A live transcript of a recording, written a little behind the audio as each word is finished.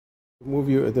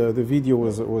The video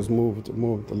was moved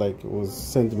like it was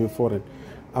sent before it.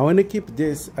 I want to keep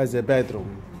this as a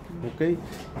bedroom. Okay,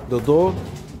 the door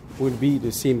will be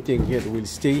the same thing here. Will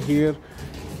stay here.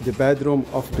 The bedroom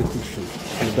of the kitchen.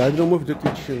 The bedroom of the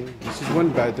kitchen. This is one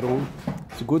bedroom.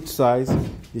 It's a good size.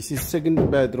 This is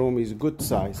second bedroom. Is good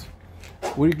size.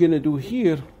 What we're gonna do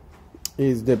here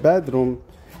is the bedroom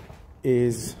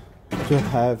is to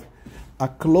have a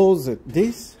closet.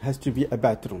 This has to be a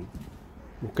bathroom.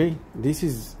 Okay,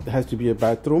 this has to be a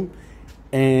bathroom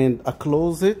and a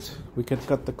closet. We can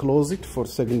cut the closet for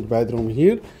second bedroom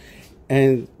here,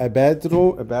 and a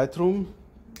bathroom,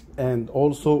 and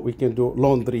also we can do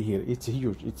laundry here. It's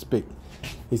huge, it's big.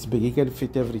 You can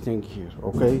fit everything here,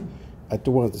 okay, at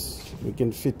once. We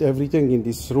can fit everything in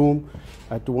this room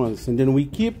at once, and then we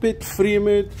keep it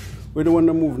framed. We don't want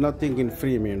to move nothing in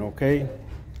framing, okay.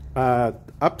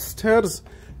 Upstairs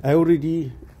I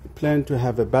already plan to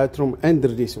have a bathroom under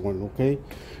this one, okay.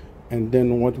 And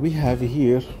then what we have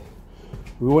here,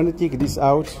 we want to take this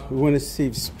out. We want to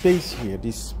save space here.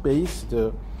 This space,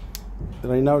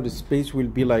 right now the space will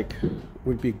be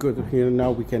good here.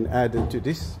 Now we can add it to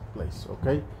this place,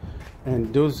 okay.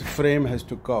 And those frame has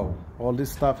to go, all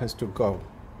this stuff has to go,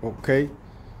 okay.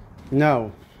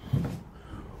 Now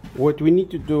what we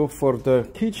need to do for the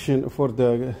kitchen, for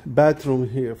the bathroom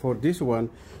here, for this one,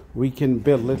 we can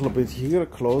build a little bit here,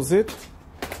 close it.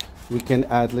 We can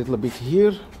add a little bit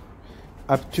here,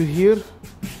 up to here,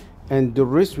 and the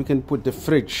rest we can put the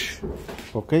fridge,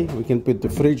 okay. We can put the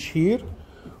fridge here.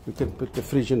 We can put the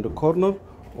fridge in the corner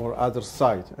or other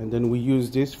side, and then we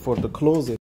use this for the closet.